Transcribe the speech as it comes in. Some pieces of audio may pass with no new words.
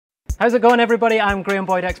How's it going, everybody? I'm Graham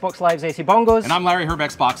Boyd, Xbox Live's AC Bongos. And I'm Larry Herb,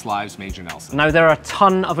 Xbox Live's Major Nelson. Now, there are a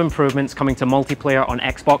ton of improvements coming to multiplayer on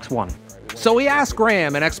Xbox One. So we asked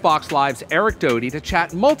Graham and Xbox Live's Eric Doty to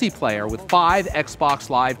chat multiplayer with 5 Xbox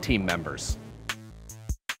Live team members.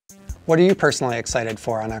 What are you personally excited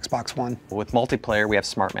for on Xbox One? With multiplayer, we have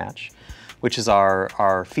Smart Match, which is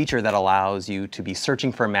our feature that allows you to be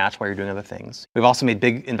searching for a match while you're doing other things. We've also made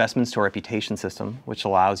big investments to our reputation system, which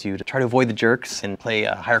allows you to try to avoid the jerks and play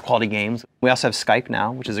higher quality games. We also have Skype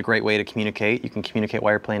now, which is a great way to communicate. You can communicate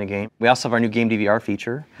while you're playing a game. We also have our new game DVR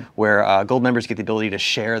feature, where Gold members get the ability to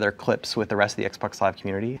share their clips with the rest of the Xbox Live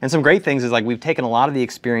community. And some great things is like we've taken a lot of the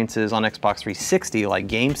experiences on Xbox 360, like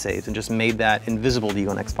game saves, and just made that invisible to you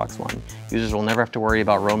on Xbox One. Users will never have to worry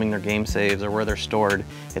about roaming their game saves or where they're stored.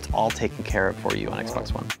 It's all taken care of for you on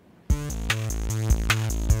Xbox One.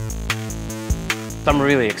 I'm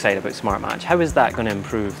really excited about Smart Match. How is that going to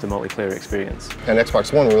improve the multiplayer experience? And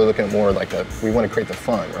Xbox One, we're really looking at more like we want to create the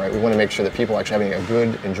fun, right? We want to make sure that people are actually having a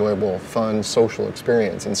good, enjoyable, fun, social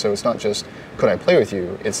experience. And so it's not just, could I play with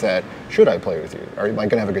you? It's that, should I play with you? Am I going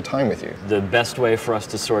to have a good time with you? The best way for us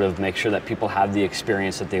to sort of make sure that people have the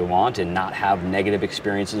experience that they want and not have negative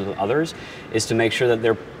experiences with others is to make sure that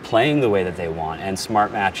they're playing the way that they want. And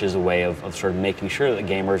Smart Match is a way of sort of making sure that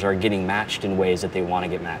gamers are getting matched in ways that they want to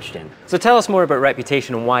get matched in. So tell us more about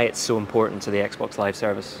reputation and why it's so important to the Xbox Live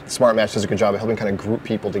service. Smart Match does a good job of helping kind of group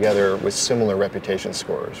people together with similar reputation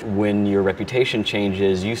scores. When your reputation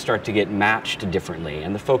changes, you start to get matched differently.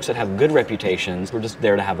 And the folks that have good reputations, who are just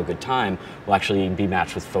there to have a good time, will actually be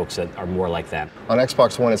matched with folks that are more like them. On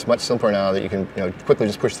Xbox One, it's much simpler now that you can quickly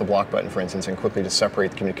just push the block button, for instance, and quickly just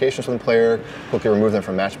separate the communications from the player, quickly remove them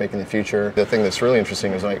from matchmaking in the future. The thing that's really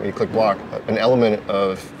interesting is when you click block, an element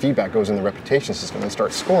of feedback goes in the reputation system and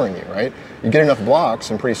starts scoring you, right? You get enough blocks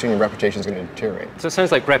and pretty soon your reputation is going to deteriorate. So it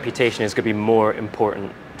sounds like reputation is going to be more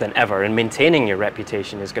important than ever, and maintaining your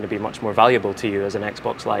reputation is going to be much more valuable to you as an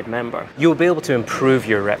Xbox Live member. You'll be able to improve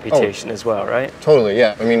your reputation as well, right? Totally,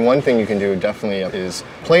 yeah. I mean, one thing you can do definitely is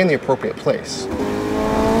play in the appropriate place.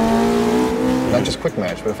 Not just quick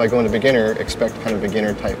match, but if I go into beginner, expect kind of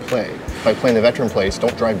beginner type play. If I play in the veteran place,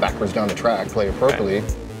 don't drive backwards down the track, play appropriately,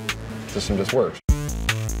 the system just works.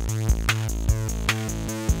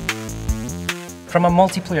 From a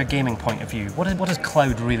multiplayer gaming point of view, what does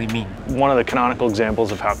cloud really mean? One of the canonical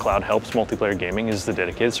examples of how cloud helps multiplayer gaming is the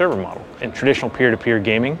dedicated server model. In traditional peer-to-peer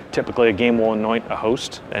gaming, typically a game will anoint a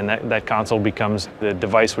host, and that console becomes the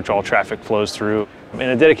device which all traffic flows through. In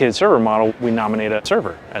a dedicated server model, we nominate a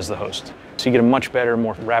server as the host. So you get a much better,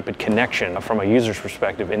 more rapid connection from a user's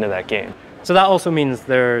perspective into that game. So that also means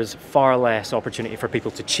there's far less opportunity for people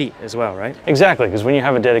to cheat as well, right? Exactly, because when you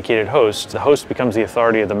have a dedicated host, the host becomes the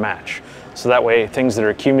authority of the match. So that way, things that are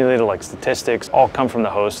accumulated, like statistics, all come from the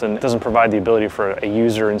host, and it doesn't provide the ability for a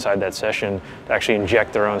user inside that session to actually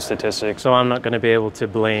inject their own statistics. So I'm not going to be able to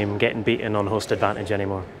blame getting beaten on host advantage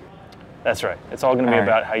anymore. That's right. It's all going to be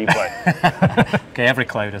about how you play. Okay, every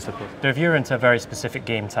cloud, I suppose. So if you're into a very specific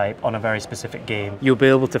game type on a very specific game, you'll be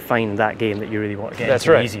able to find that game that you really want to get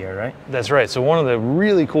into easier, right? That's right. So one of the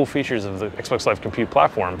really cool features of the Xbox Live Compute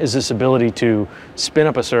platform is this ability to spin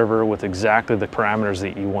up a server with exactly the parameters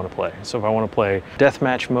that you want to play. So if I want to play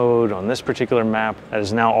deathmatch mode on this particular map, that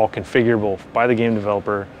is now all configurable by the game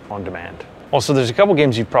developer on demand. Also, there's a couple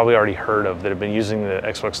games you've probably already heard of that have been using the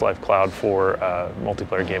Xbox Live Cloud for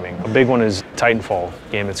multiplayer gaming. A big one is Titanfall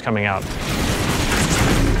game that's coming out.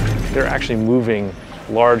 They're actually moving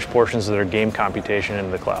large portions of their game computation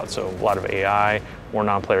into the cloud. So a lot of AI, more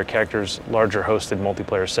non-player characters, larger hosted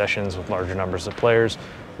multiplayer sessions with larger numbers of players,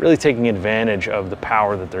 really taking advantage of the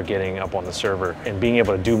power that they're getting up on the server and being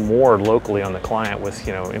able to do more locally on the client with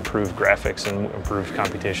improved graphics and improved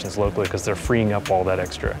computations locally because they're freeing up all that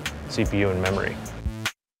extra CPU and memory.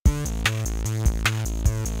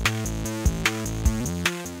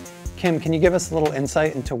 Kim, can you give us a little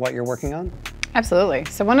insight into what you're working on? Absolutely.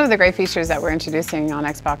 So one of the great features that we're introducing on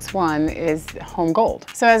Xbox One is Home Gold.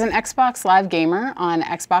 So as an Xbox Live gamer on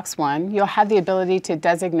Xbox One, you'll have the ability to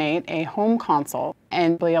designate a home console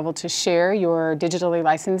and be able to share your digitally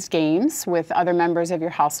licensed games with other members of your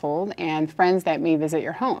household and friends that may visit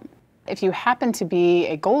your home. If you happen to be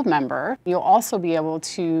a Gold member, you'll also be able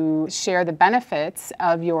to share the benefits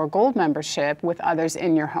of your Gold membership with others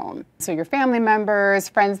in your home. So your family members,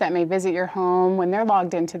 friends that may visit your home, when they're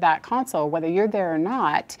logged into that console, whether you're there or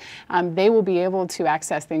not, they will be able to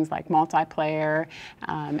access things like multiplayer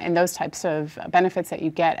and those types of benefits that you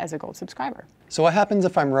get as a Gold subscriber. So what happens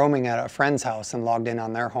if I'm roaming at a friend's house and logged in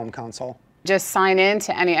on their home console? Just sign in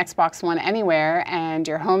to any Xbox One Anywhere and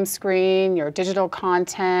your home screen, your digital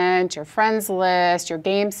content, your friends list, your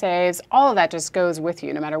game saves, all of that just goes with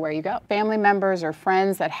you no matter where you go. Family members or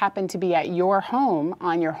friends that happen to be at your home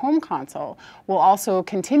on your home console will also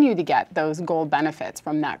continue to get those gold benefits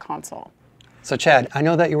from that console. So Chad, I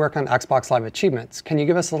know that you work on Xbox Live achievements. Can you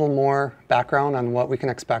give us a little more background on what we can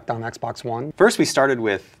expect on Xbox One? First, we started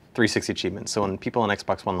with 360 achievements. So when people on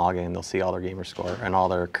Xbox One log in, they'll see all their gamer score and all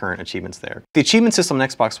their current achievements there. The achievement system on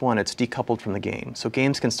Xbox One, it's decoupled from the game. So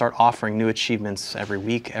games can start offering new achievements every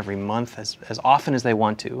week, every month, as often as they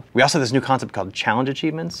want to. We also have this new concept called challenge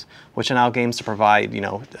achievements, which allow games to provide,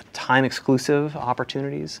 time exclusive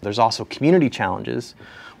opportunities. There's also community challenges,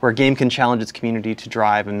 where a game can challenge its community to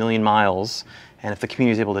drive 1,000,000 miles. And if the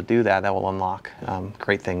community is able to do that, that will unlock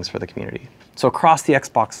great things for the community. So across the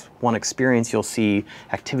Xbox One experience, you'll see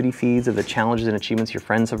activity feeds of the challenges and achievements your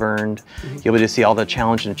friends have earned. You'll be able to see all the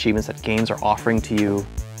challenges and achievements that games are offering to you.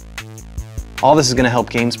 All this is going to help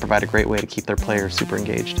games provide a great way to keep their players super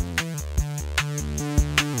engaged.